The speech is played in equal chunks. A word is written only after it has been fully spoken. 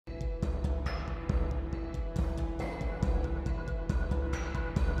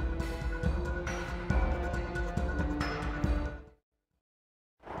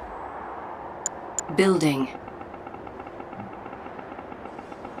Building.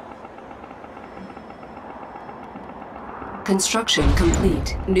 Construction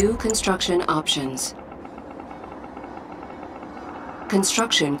complete. New construction options.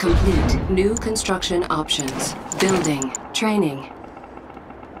 Construction complete. New construction options. Building. Training.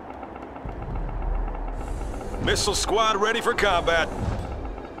 Missile squad ready for combat.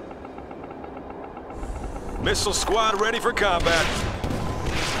 Missile squad ready for combat.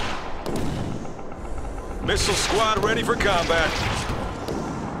 Missile squad ready for combat.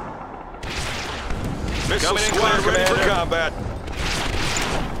 Missile squad ready for combat.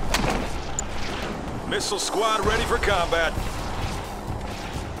 Missile squad ready for combat.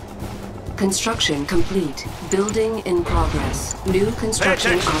 Construction complete. Building in progress. New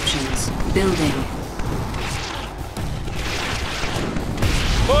construction options. Building.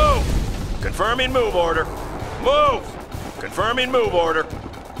 Move! Confirming move order. Move! Confirming move order.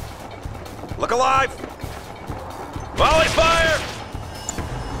 Look alive! Volley fire!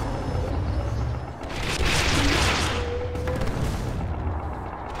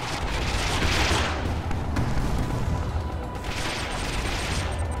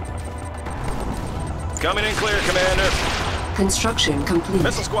 Coming in clear, Commander. Construction complete.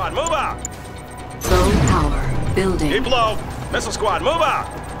 Missile squad, move out! Low power. Building. Keep low. Missile squad, move out!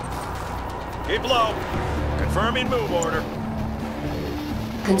 Keep low. Confirming move order.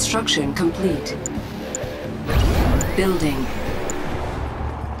 Construction complete. Building.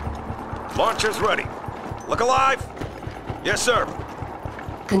 Launchers ready. Look alive! Yes, sir.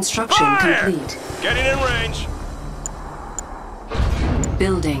 Construction Fire! complete. Getting in range.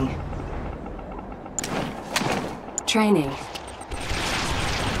 Building. Training.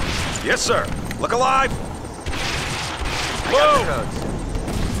 Yes, sir. Look alive! Move!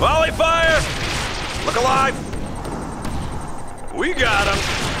 Volley fire! Look alive! We got him!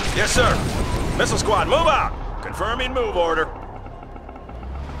 Yes, sir. Missile squad, move out! Confirming move order.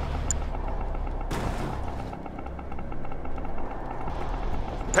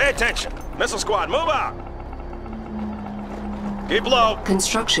 Pay attention. Missile squad, move out! Keep low.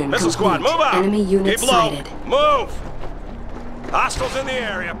 Construction Missile complete. squad, move out! Enemy unit Keep low. sighted. Move! Hostiles in the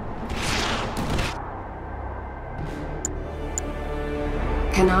area.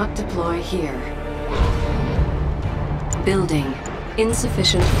 Cannot deploy here. Building.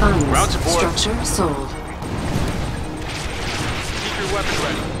 Insufficient funds. Ground support. Structure sold. Keep your weapons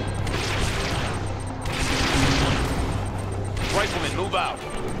ready. Riflemen, move out.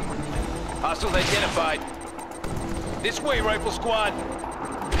 Hostiles identified. This way, rifle squad.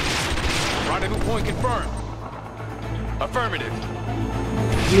 Rendezvous point confirmed. Affirmative.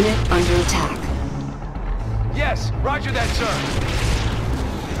 Unit under attack. Yes, roger that, sir.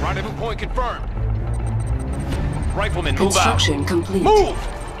 Rendezvous point confirmed. Riflemen, move out. Construction complete. Move!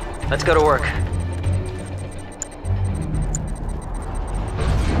 Let's go to work.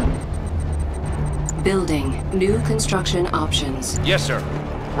 Building. New construction options. Yes, sir.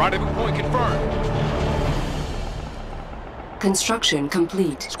 Rendezvous point confirmed. Construction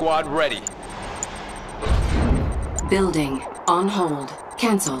complete. Squad ready. Building. On hold.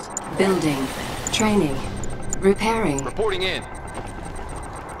 Cancelled. Building. Training. Repairing. Reporting in.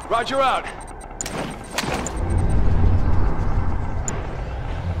 Roger out.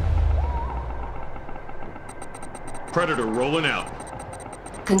 Predator rolling out.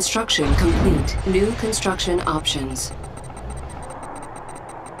 Construction complete. New construction options.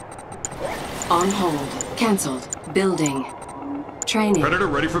 On hold. Cancelled. Building. Training. Predator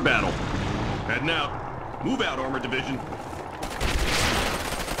ready for battle. Heading out. Move out, Armored Division.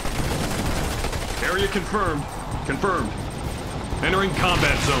 Area confirmed. Confirmed. Entering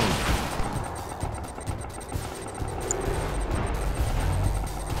combat zone.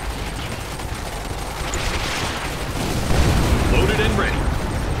 Loaded and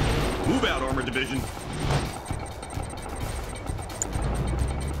ready. Move out, Armored Division.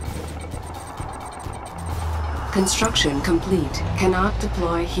 Construction complete. Cannot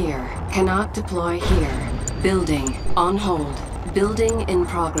deploy here. Cannot deploy here. Building. On hold. Building in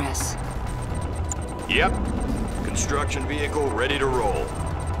progress. Yep. Construction vehicle ready to roll.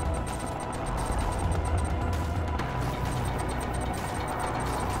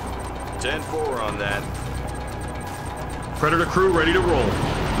 "10-4 on that. Predator crew ready to roll.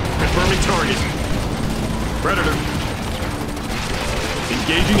 Confirming target. Predator.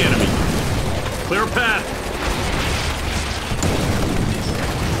 Engaging enemy. Clear path.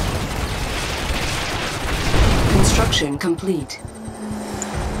 Construction complete.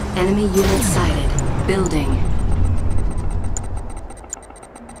 Enemy unit sighted. Building.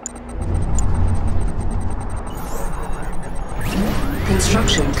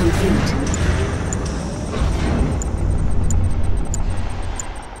 Construction complete.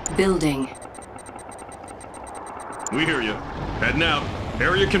 Building. We hear you. Heading out.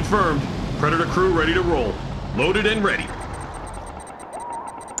 Area confirmed. Predator crew ready to roll. Loaded and ready.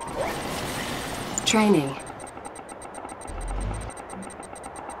 Training.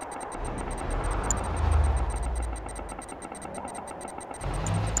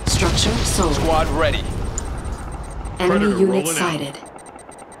 Structure sold. Squad ready. Enemy Predator unit rolling out. sighted.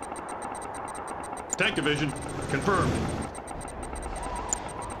 Tank division confirmed.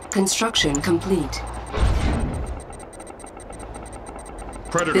 Construction complete.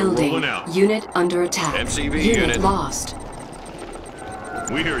 Predator Building. rolling out. Unit under attack. MCV unit unit. lost.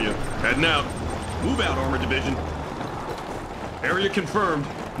 We hear you. Heading out. Move out, Armor Division. Area confirmed.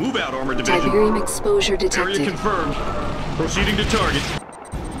 Move out, Armor Division. Tiberium exposure Area detected. confirmed. Proceeding to target.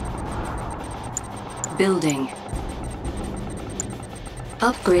 Building.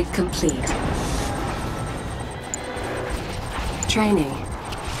 Upgrade complete. Training.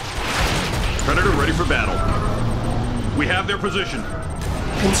 Predator ready for battle. We have their position.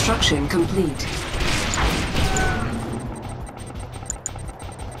 Construction complete.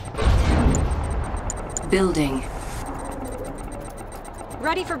 Building.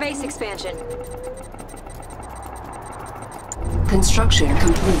 Ready for base expansion. Construction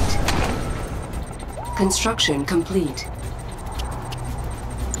complete. Construction complete.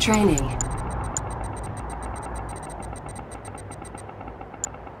 Training.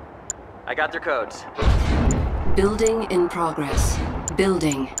 I got their codes. Building in progress.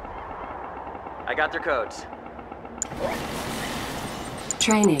 Building. I got their codes.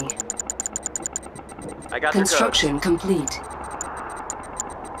 Training. I got Construction complete.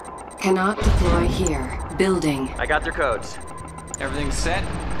 Cannot deploy here. Building. their codes. I got their codes. Everything's set.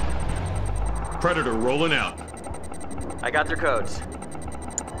 Predator rolling out. I got their codes.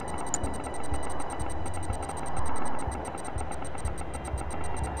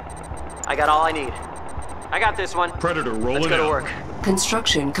 I got all I need. I got this one. Predator rolling Let's go to out. work.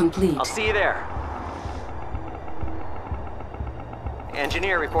 Construction complete. I'll see you there.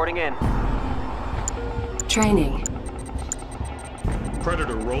 Engineer reporting in. Training.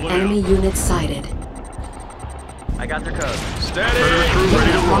 Predator rolling Enemy out. unit sighted. I got their codes. Predator crew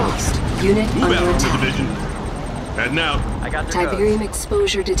ready to Unit roll. lost. Unit Move under out, Armor attack. Division. Heading out. I got their Tiberium codes.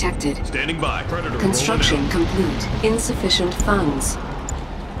 exposure detected. Standing by. Predator Construction rolling complete. Insufficient funds.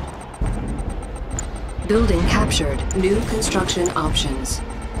 Building captured. New construction options.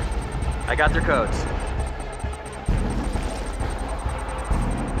 I got their codes. out.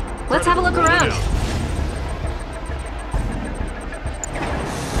 Let's have a look Predator rolling around. out.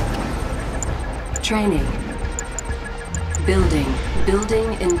 Training. Building.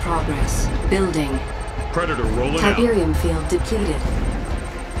 Building in progress. Building. Predator rolling out. Tiberium field depleted.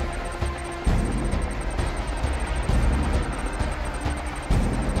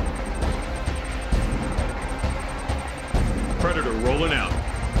 Predator rolling out.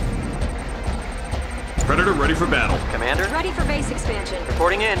 Predator ready for battle. Commander, Ready for base expansion.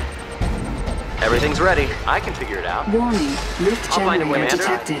 reporting in. Everything's ready. I can figure it out. Warning. Lift I'll find him, generator Commander.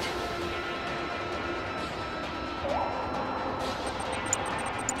 detected.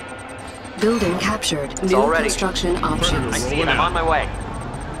 Building captured. New all ready. construction I options. see Rolling it. I'm out. on my way.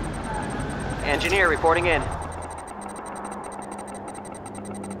 Engineer reporting in.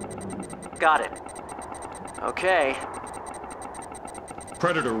 Got it. Okay.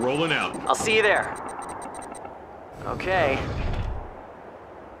 Predator rolling out. I'll see you there. Okay.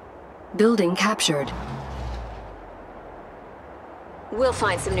 Building captured. We'll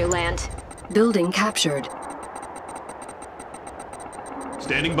find some new land. Building captured.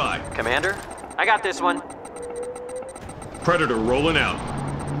 Standing by. Commander, I got this one. Predator rolling out.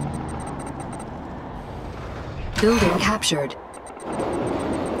 Building captured.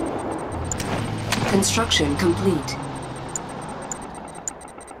 Construction complete.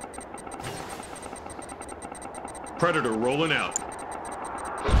 Predator rolling out.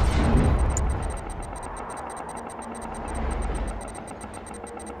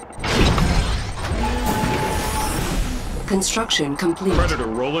 Construction complete. Predator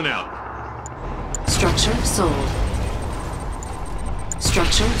rolling out. Structure sold.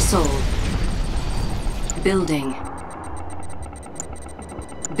 Structure sold. Building.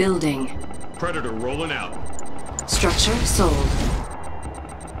 Building. Predator rolling out. Structure sold.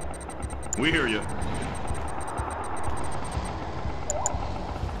 We hear you.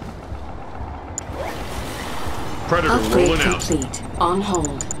 Predator Upgrade rolling out. complete. On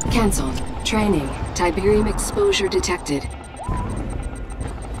hold. Cancelled. Training. Tiberium exposure detected.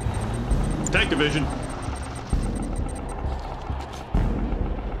 Tank division.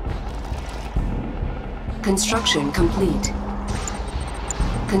 Construction complete.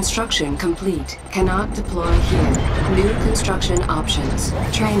 Construction complete. Cannot deploy here. New construction options.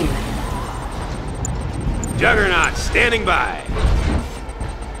 Training. Juggernaut, standing by.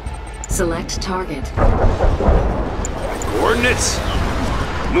 Select target. Coordinates.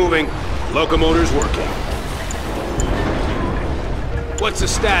 Moving. Locomotor's working. What's the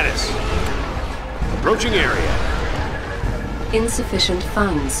status? Approaching area. Insufficient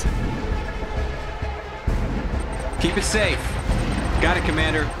funds. Keep it safe. Got it,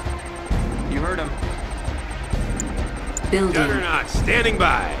 Commander. You heard him. Building. Juggernaut, standing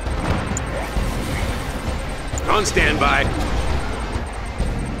by. On standby.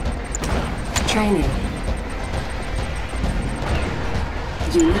 Training.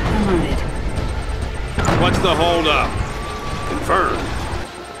 Unit promoted. What's the holdup? Confirmed.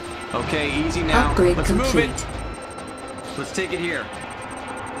 Okay, easy now. Upgrade Let's complete. move it. Let's take it here.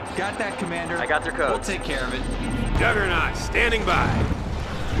 Got that, Commander. I got their codes. We'll take care of it. Juggernaut, standing by.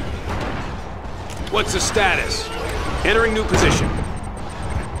 What's the status? Entering new position.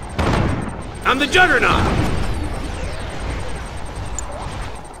 I'm the Juggernaut!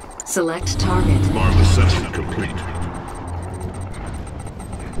 Select target. Alarm assessment complete.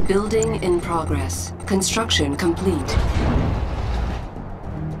 Building in progress. Construction complete.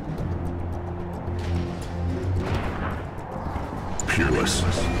 Peerless.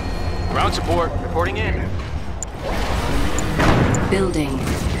 Ground support. Reporting in. Building.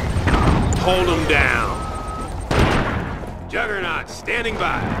 Hold them down. Juggernaut, standing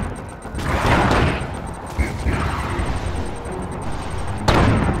by.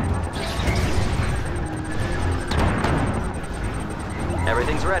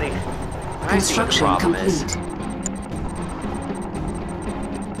 Everything's ready. I see what the Construction problem is. complete.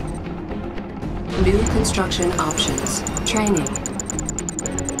 New construction options. Training.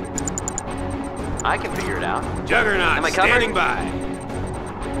 I can figure it out. Juggernaut, Am I covered? standing by.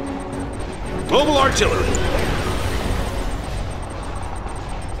 Mobile artillery.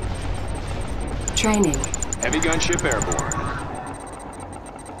 Training. Heavy gunship airborne.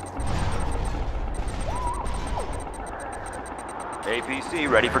 APC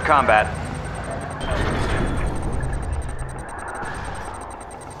ready for combat.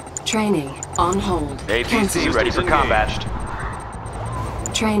 Training. On hold. APC Cancelled. ready for combat.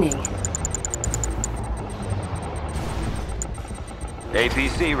 Training.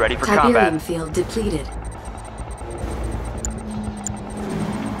 APC ready for Tiberium combat. field depleted.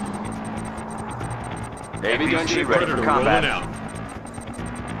 Heavy APC gunship ready Predator for rolling combat. out.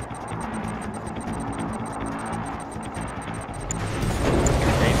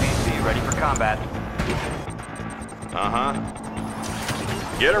 APC ready for combat. Uh-huh.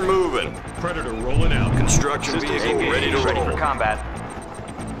 Get her moving. Predator rolling out. Construction vehicle APC ready to ready for roll. combat.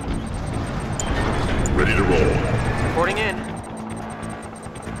 Ready to roll. Reporting in.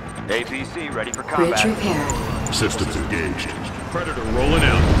 APC ready for Bridge combat. repaired. Systems engaged. Predator rolling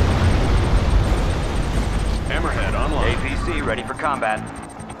out. Hammerhead online. APC ready for combat.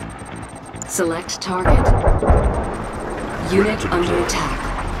 Select target. Unit under attack.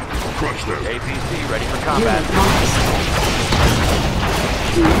 Crush them. APC ready for Unit combat. lost.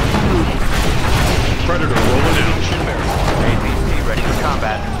 Unit promoted. Predator rolling out. APC ready for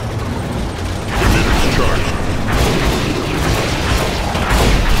combat. Emitters charged.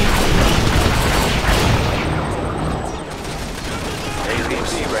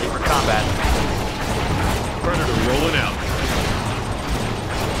 APC ready for combat. Predator rolling out.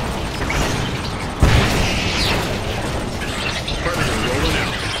 Predator rolling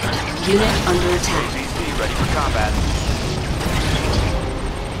out. Unit under attack. APC ready for combat.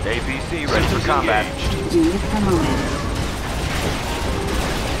 APC ready for combat. Unit promoted.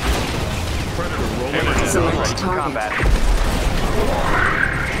 Predator rolling out. Select Ready for target. combat.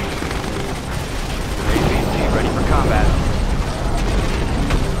 APC ready for combat.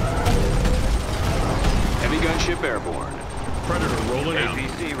 Heavy gunship airborne. Predator rolling out.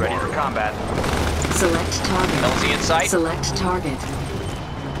 APC ready for combat. Select target. LZ in sight. Select target.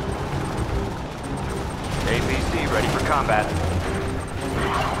 APC ready for combat.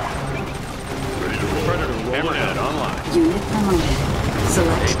 Ready to roll. Predator rolling Hammerhead out. online. Unit promoted.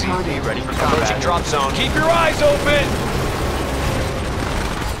 Select APC target. ready for combat. Drop zone. Keep your eyes open!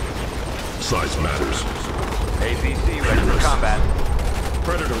 Size matters. APC ready for combat.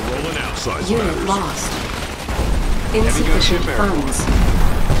 Predator rolling out. Size Unit matters. lost. Insufficient gunship airborne. funds.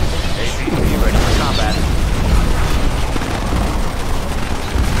 APC ready for combat.